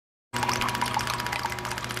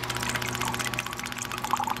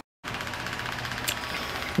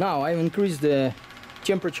Now I've increased the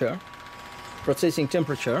temperature, processing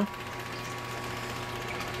temperature.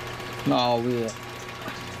 Now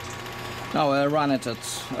I run it at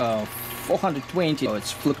 420. So it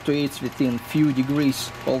fluctuates within few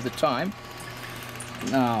degrees all the time.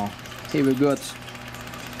 Now here we got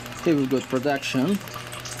production.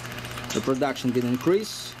 The production did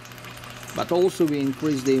increase, but also we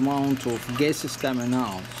increase the amount of gases coming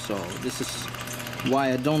out. So this is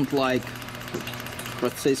why I don't like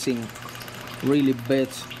processing really bad,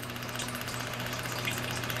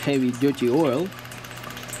 heavy, dirty oil,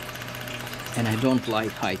 and I don't like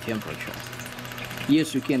high temperature.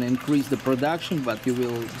 Yes, you can increase the production, but you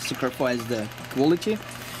will sacrifice the quality.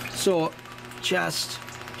 So just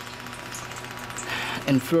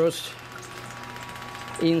in first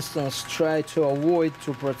instance, try to avoid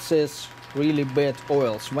to process really bad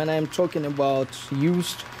oils. When I'm talking about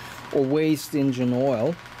used or waste engine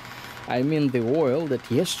oil, I mean the oil that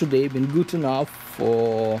yesterday been good enough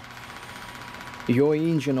for your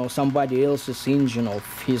engine or somebody else's engine of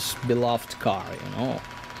his beloved car, you know.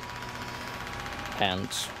 And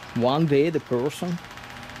one day the person,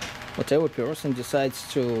 whatever person,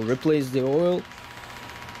 decides to replace the oil,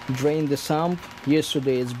 drain the sump.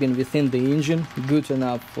 Yesterday it's been within the engine, good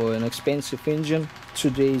enough for an expensive engine.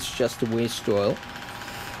 Today it's just a waste oil,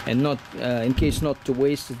 and not in case not to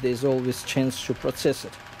waste it, there's always chance to process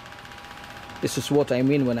it. This is what I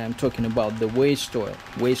mean when I'm talking about the waste oil,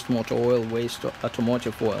 waste motor oil, waste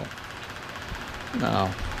automotive oil.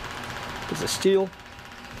 Now there's a steel,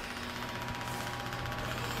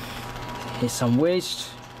 here's some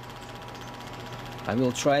waste. I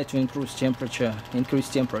will try to increase temperature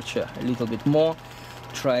a little bit more,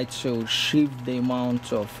 try to shift the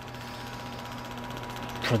amount of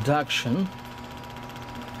production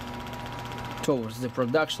towards the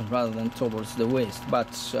production rather than towards the waste.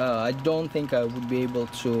 But I don't think I would be able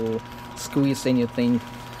to squeeze anything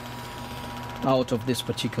out of this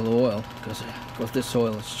particular oil, because this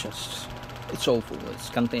oil is just, it's awful.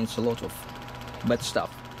 It contains a lot of bad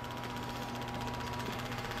stuff.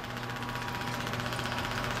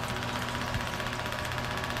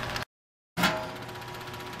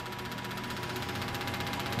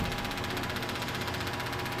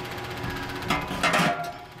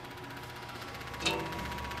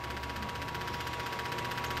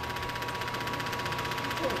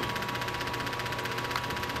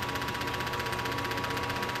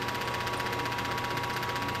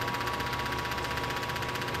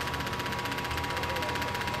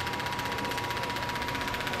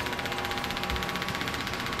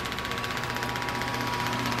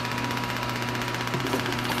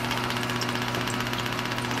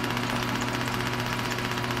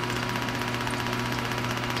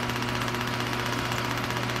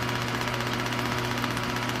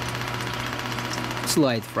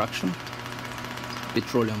 Slight fraction,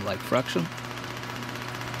 petroleum-like fraction.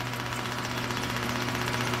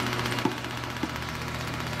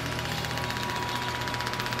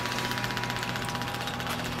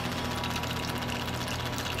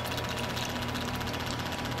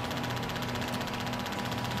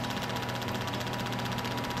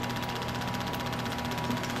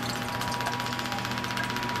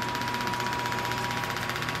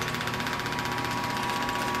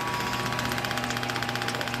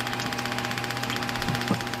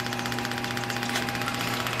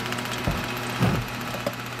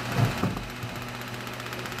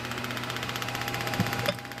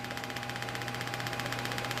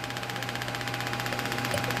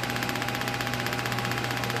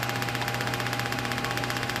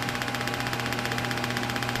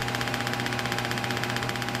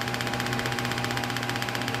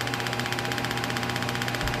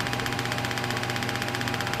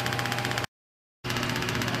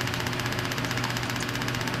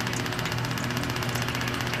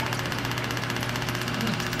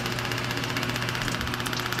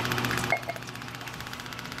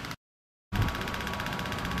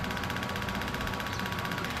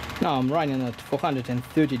 Now I'm running at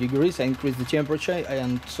 430 degrees. I increased the temperature,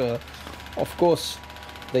 and of course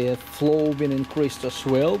the flow been increased as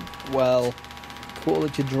well, while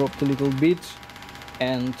quality dropped a little bit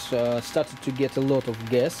and started to get a lot of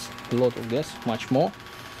gas, much more.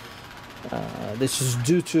 This is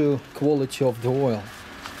due to quality of the oil.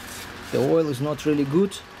 The oil is not really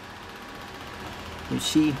good. You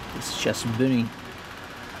see, it's just burning.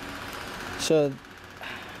 So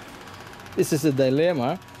this is a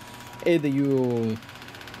dilemma. Either you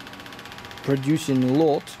producing a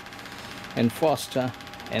lot and faster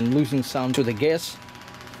and losing some to the gas.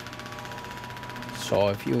 So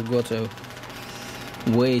if you got a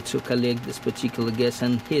way to collect this particular gas,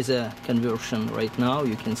 and here's a conversion right now.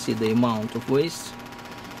 You can see the amount of waste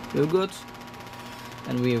we've got,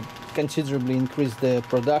 and we've considerably increased the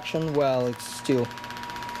production while it's still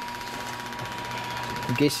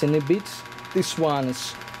gassing a bit. This one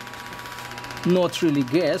is not really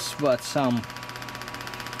gas but some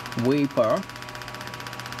vapor.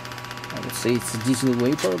 I would say it's diesel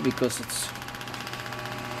vapor because it's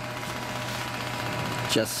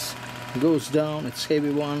just goes down. It's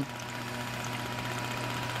heavy one,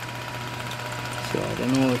 so I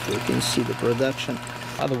don't know if you can see the production.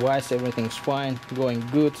 Otherwise everything's fine, going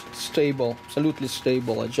good, stable, absolutely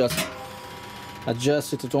stable. I just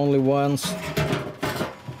adjusted it only once,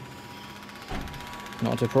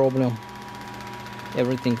 not a problem.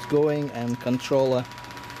 Everything's going, and controller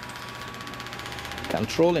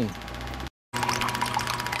controlling.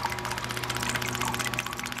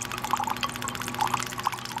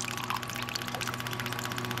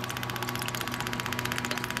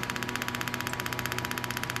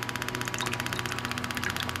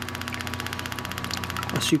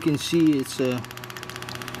 As you can see, it's a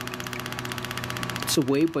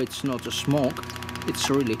vapor, it's not a smoke. It's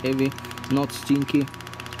really heavy, not stinky.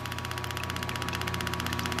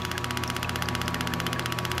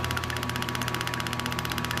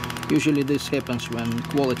 Usually this happens when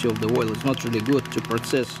quality of the oil is not really good to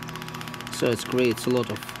process, so it creates a lot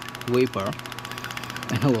of vapor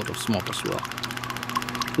and a lot of smoke as well.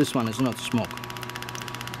 This one is not smoke,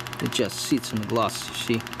 it just sits in the glass, you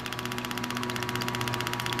see.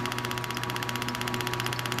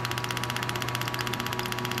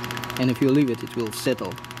 And if you leave it, it will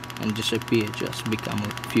settle and disappear, just become a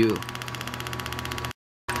fuel.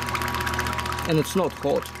 And it's not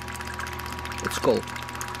hot, it's cold.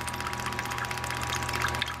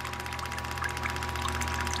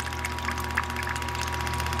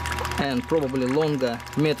 And probably longer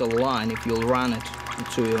metal line, if you'll run it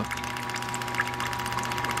into your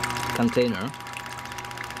container,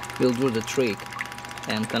 will do the trick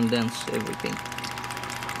and condense everything.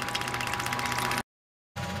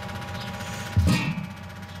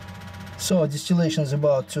 So distillation is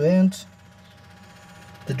about to end.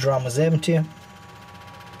 The drum is empty.